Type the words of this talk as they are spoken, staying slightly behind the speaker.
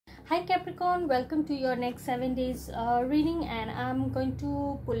Hi Capricorn, welcome to your next 7 days reading, and I'm going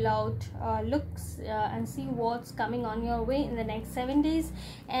to pull out looks and see what's coming on your way in the next 7 days.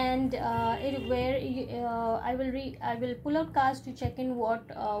 And I will pull out cards to check in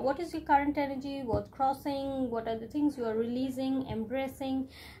what is your current energy, what's crossing, what are the things you are releasing, embracing,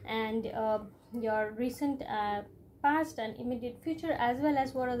 and your recent past and immediate future, as well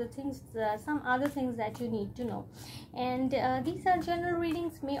as what are the things, some other things that you need to know. And these are general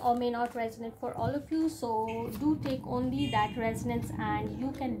readings, may or may not resonate for all of you, so do take only that resonates and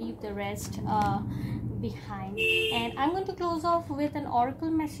you can leave the rest behind. And I'm going to close off with an oracle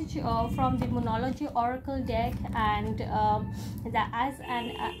message from the Moonology oracle deck, and as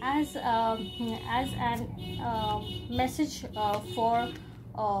an message for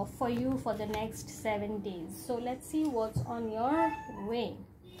you for the next 7 days. So let's see what's on your way.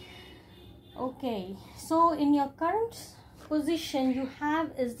 Okay, so in your current position you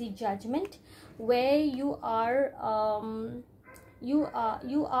have is the Judgment, where you are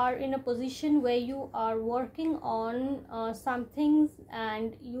in a position where you are working on some things,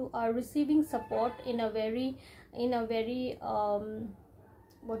 and you are receiving support in a very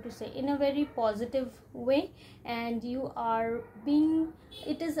positive way, and you are being,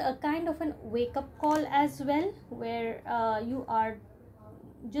 it is a kind of an wake-up call as well, where you are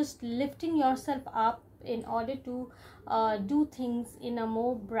just lifting yourself up in order to do things in a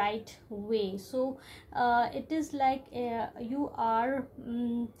more bright way. So it is like you are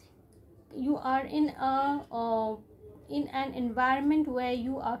in an environment where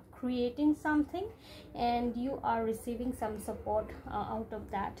you are creating something and you are receiving some support out of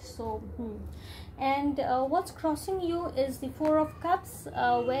that. So and what's crossing you is the Four of Cups,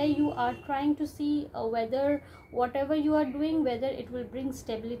 where you are trying to see whether whatever you are doing, whether it will bring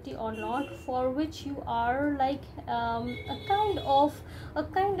stability or not, for which you are like a kind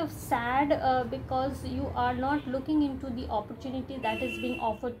of sad, because you are not looking into the opportunity that is being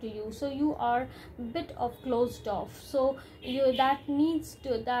offered to you. So you are a bit of closed off, so that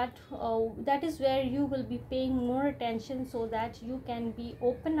is where you will be paying more attention, so that you can be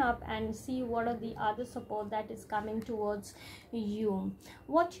open up and see what are the other support that is coming towards you.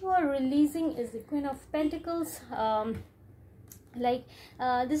 What you are releasing is the Queen of Pentacles.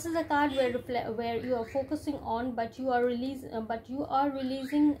 This is a card where you are focusing on, but you are releasing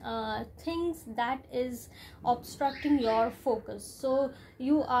things that is obstructing your focus. So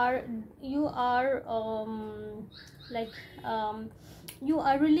you are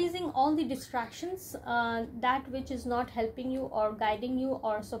releasing all the distractions, that which is not helping you or guiding you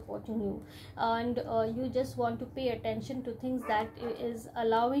or supporting you, and you just want to pay attention to things that is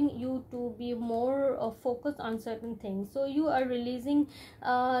allowing you to be more focused on certain things. So you are releasing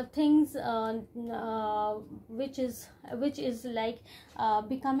things which is like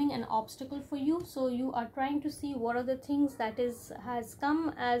becoming an obstacle for you. So you are trying to see what are the things that has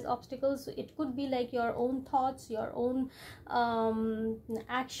come as obstacles. It could be like your own thoughts, your own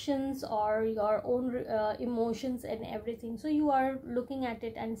actions, or your own emotions and everything. So you are looking at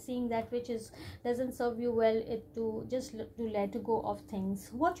it and seeing that which doesn't serve you well, to let go of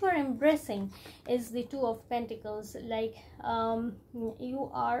things. What you are embracing is the Two of Pentacles. Like you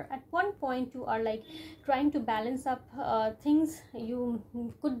are at one point, you are like trying to balance up things. You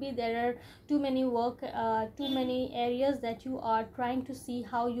could be there are too many areas that you are trying to see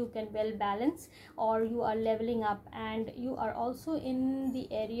how you can well balance, or you are leveling up, and you are also in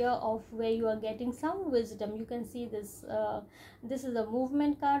the area of where you are getting some wisdom. You can see this this is a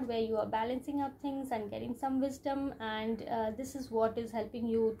movement card where you are balancing up things and getting some wisdom, and this is what is helping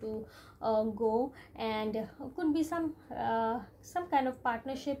you to go. And could be some kind of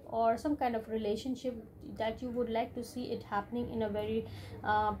partnership or some kind of relationship that you would like to see it happening in a very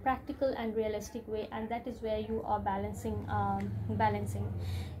practical and realistic way, and that is where you are balancing.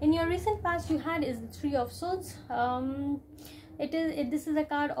 In your recent past, you had is the Three of Swords. This is a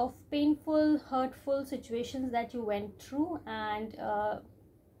card of painful, hurtful situations that you went through, and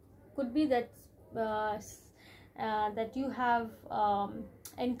could be that that you have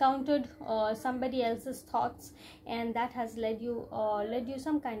encountered somebody else's thoughts, and that has led you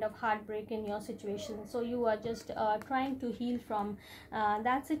some kind of heartbreak in your situation. So you are just trying to heal from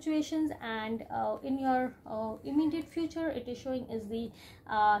that situations. And in your immediate future, it is showing is the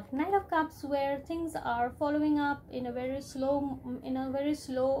Knight of Cups, where things are following up in a very slow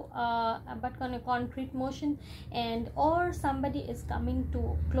but on a concrete motion, and or somebody is coming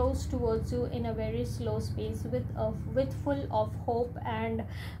to close towards you in a very slow space with full of hope and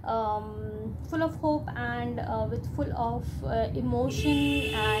with full of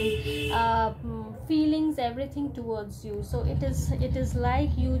emotion, and feelings, everything towards you. So it is like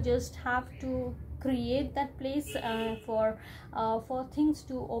you just have to create that place for things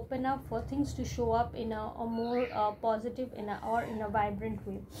to open up, for things to show up in a more positive in a vibrant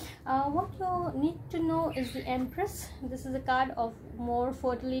way. What you need to know is the Empress. This is a card of more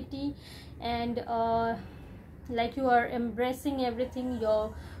fertility, and like you are embracing everything,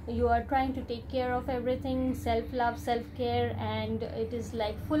 you are trying to take care of everything, self-love, self-care, and it is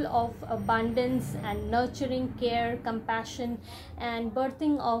like full of abundance and nurturing, care, compassion, and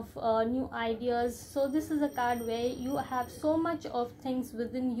birthing of new ideas. So this is a card where you have so much of things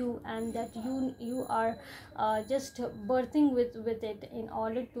within you, and that you are just birthing with it in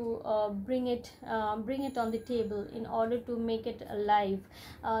order to bring it on the table, in order to make it alive.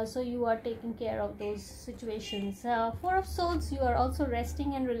 So you are taking care of those situations. Four of Swords, you are also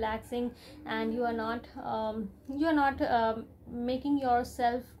resting and relaxing, and you are not making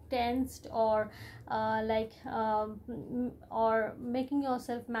yourself tensed or or making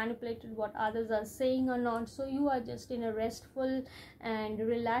yourself manipulated what others are saying or not. So you are just in a restful and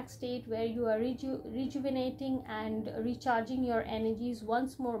relaxed state where you are rejuvenating and recharging your energies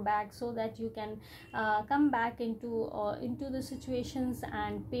once more back, so that you can come back into the situations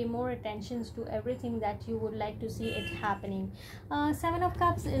and pay more attentions to everything that you would like to see it happening. Seven of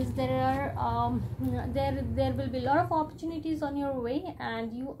Cups is there will be a lot of opportunities on your way,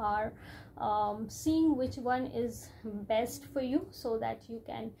 and you are seeing which one is best for you, so that you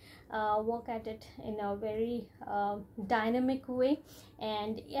can work at it in a very dynamic way.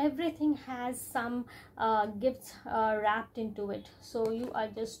 And everything has some gifts wrapped into it, so you are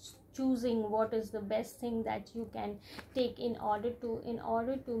just choosing what is the best thing that you can take in order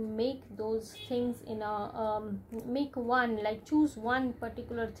to make those things in a make one, like choose one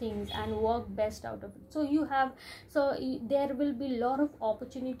particular things and work best out of it. So there will be a lot of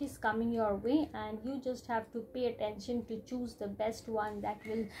opportunities coming your way, and you just have to pay attention to choose the best one that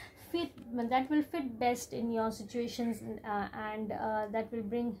will fit best in your situations, and that will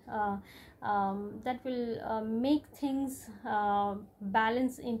bring make things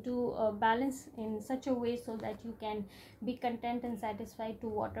balance in such a way, so that you can be content and satisfied to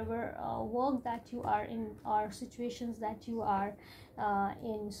whatever work that you are in or situations that you are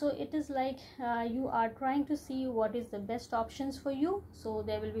in. So it is like you are trying to see what is the best options for you. So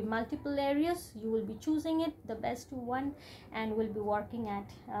there will be multiple areas, you will be choosing it, the best one, and will be working at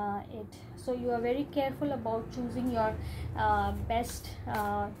it. So you are very careful about choosing your best,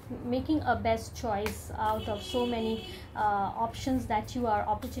 making a best choice out of so many options that you are,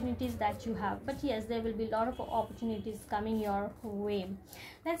 opportunities that you have. But yes, there will be a lot of opportunities coming your way.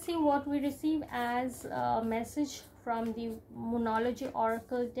 Let's see what we receive as a message from the Moonology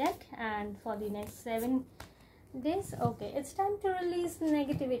Oracle deck, and for the next 7 days. Okay, it's time to release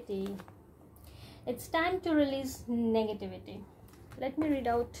negativity. It's time to release negativity. Let me read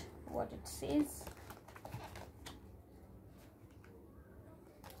out what it says.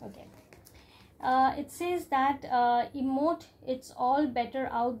 Okay. It says that emote, it's all better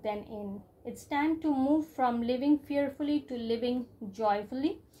out than in. It's time to move from living fearfully to living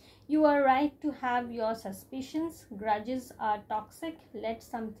joyfully. You are right to have your suspicions. Grudges are toxic. Let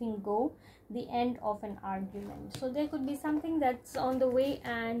something go. The end of an argument. So there could be something that's on the way,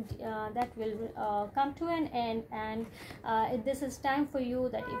 and that will come to an end. And this is time for you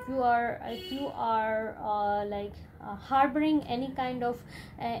that if you are harboring any kind of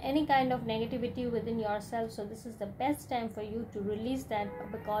negativity within yourself, so this is the best time for you to release that,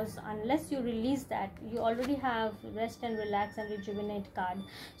 because unless you release that, you already have rest and relax and rejuvenate card.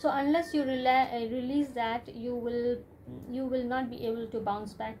 So unless you release that, you will not be able to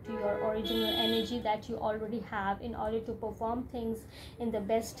bounce back to your original energy that you already have, in order to perform things in the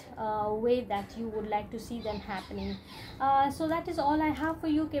best way that you would like to see them happening. So that is all I have for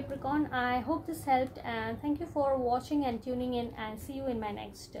you, Capricorn. I hope this helped, and thank you for watching and tuning in, and see you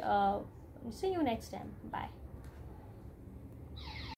next time. Bye.